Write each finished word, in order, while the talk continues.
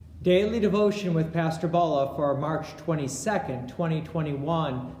Daily Devotion with Pastor Bala for March 22nd,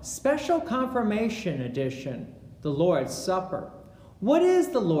 2021, Special Confirmation Edition, the Lord's Supper. What is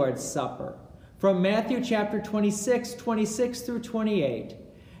the Lord's Supper? From Matthew chapter 26 through 28.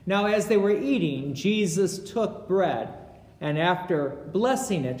 Now as they were eating, Jesus took bread, and after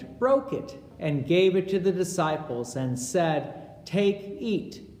blessing it, broke it, and gave it to the disciples, and said, "Take,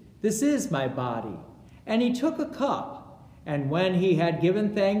 eat, this is my body." And he took a cup, and when he had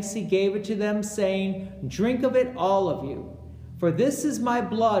given thanks, he gave it to them, saying, "Drink of it, all of you, for this is my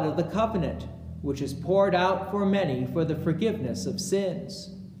blood of the covenant, which is poured out for many for the forgiveness of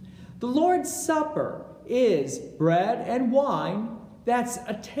sins." The Lord's Supper is bread and wine that's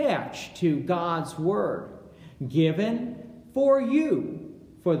attached to God's Word, given for you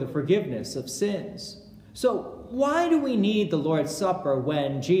for the forgiveness of sins. So why do we need the Lord's Supper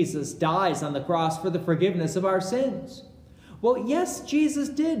when Jesus dies on the cross for the forgiveness of our sins? Well, yes, Jesus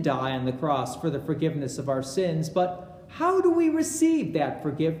did die on the cross for the forgiveness of our sins, but how do we receive that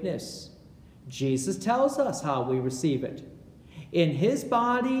forgiveness? Jesus tells us how we receive it. In his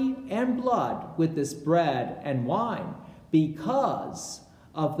body and blood with this bread and wine, because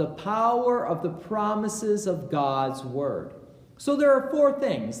of the power of the promises of God's Word. So there are four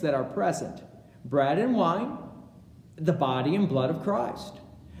things that are present: bread and wine, the body and blood of Christ.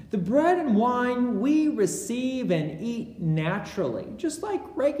 The bread and wine we receive and eat naturally, just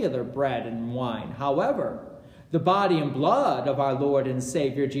like regular bread and wine. However, the body and blood of our Lord and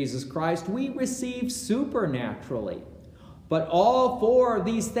Savior Jesus Christ we receive supernaturally. But all four of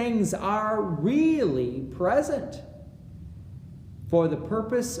these things are really present for the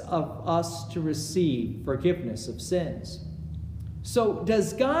purpose of us to receive forgiveness of sins. So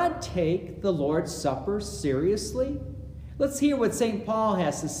does God take the Lord's Supper seriously? Let's hear what St. Paul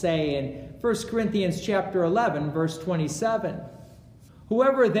has to say in 1 Corinthians chapter 11, verse 27.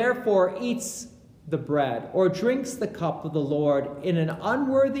 "Whoever therefore eats the bread or drinks the cup of the Lord in an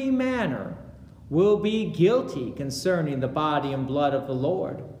unworthy manner will be guilty concerning the body and blood of the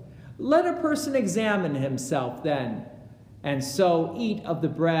Lord. Let a person examine himself then, and so eat of the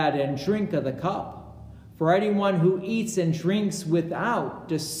bread and drink of the cup. For anyone who eats and drinks without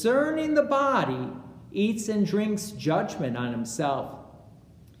discerning the body eats and drinks judgment on himself."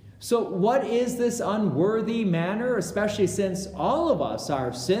 So what is this unworthy manner, especially since all of us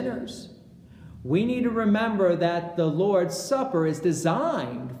are sinners? We need to remember that the Lord's Supper is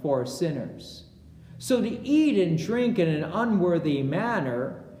designed for sinners. So to eat and drink in an unworthy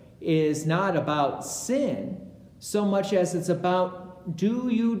manner is not about sin so much as it's about, do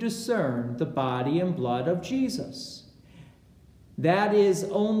you discern the body and blood of Jesus? That is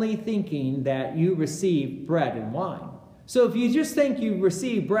only thinking that you receive bread and wine. So if you just think you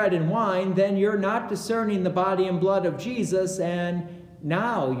receive bread and wine, then you're not discerning the body and blood of Jesus, and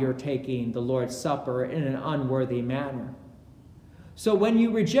now you're taking the Lord's Supper in an unworthy manner. So when you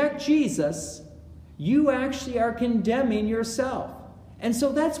reject Jesus, you actually are condemning yourself. And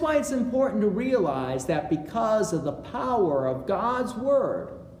so that's why it's important to realize that because of the power of God's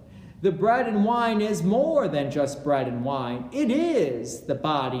Word, the bread and wine is more than just bread and wine. It is the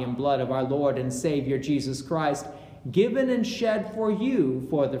body and blood of our Lord and Savior Jesus Christ, given and shed for you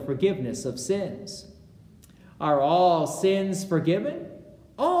for the forgiveness of sins. Are all sins forgiven?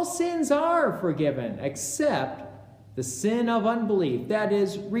 All sins are forgiven, except the sin of unbelief, that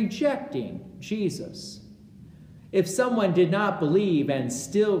is, rejecting Jesus. If someone did not believe and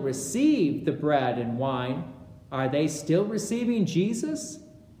still received the bread and wine, are they still receiving Jesus?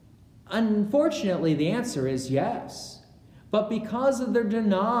 Unfortunately, the answer is yes. But because of their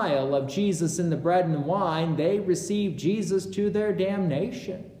denial of Jesus in the bread and wine, they receive Jesus to their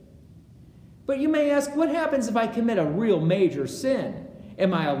damnation. But you may ask, what happens if I commit a real major sin?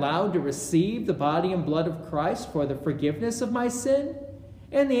 Am I allowed to receive the body and blood of Christ for the forgiveness of my sin?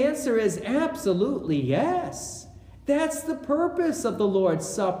 And the answer is absolutely yes. That's the purpose of the Lord's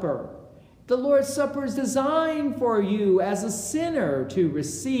Supper. The Lord's Supper is designed for you as a sinner to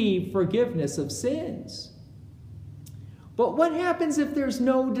receive forgiveness of sins. But what happens if there's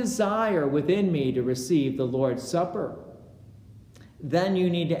no desire within me to receive the Lord's Supper? Then you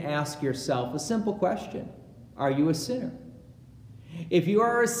need to ask yourself a simple question. Are you a sinner? If you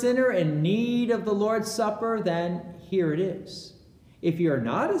are a sinner in need of the Lord's Supper, then here it is. If you're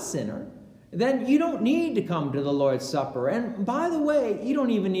not a sinner, then you don't need to come to the Lord's Supper. And by the way, you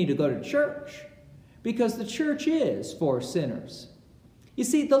don't even need to go to church, because the church is for sinners. You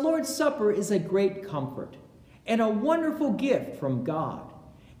see, the Lord's Supper is a great comfort and a wonderful gift from God,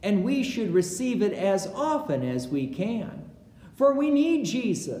 and we should receive it as often as we can. For we need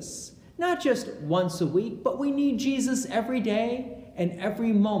Jesus, not just once a week, but we need Jesus every day and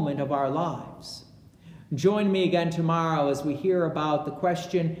every moment of our lives. Join me again tomorrow as we hear about the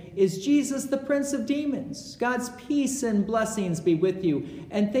question, is Jesus the Prince of Demons? God's peace and blessings be with you,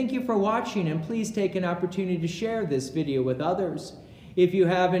 and thank you for watching, and please take an opportunity to share this video with others. If you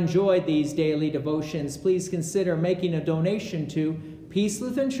have enjoyed these daily devotions, please consider making a donation to Peace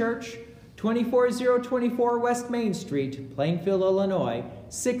Lutheran Church, 24024 West Main Street, Plainfield, Illinois,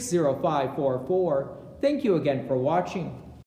 60544. Thank you again for watching.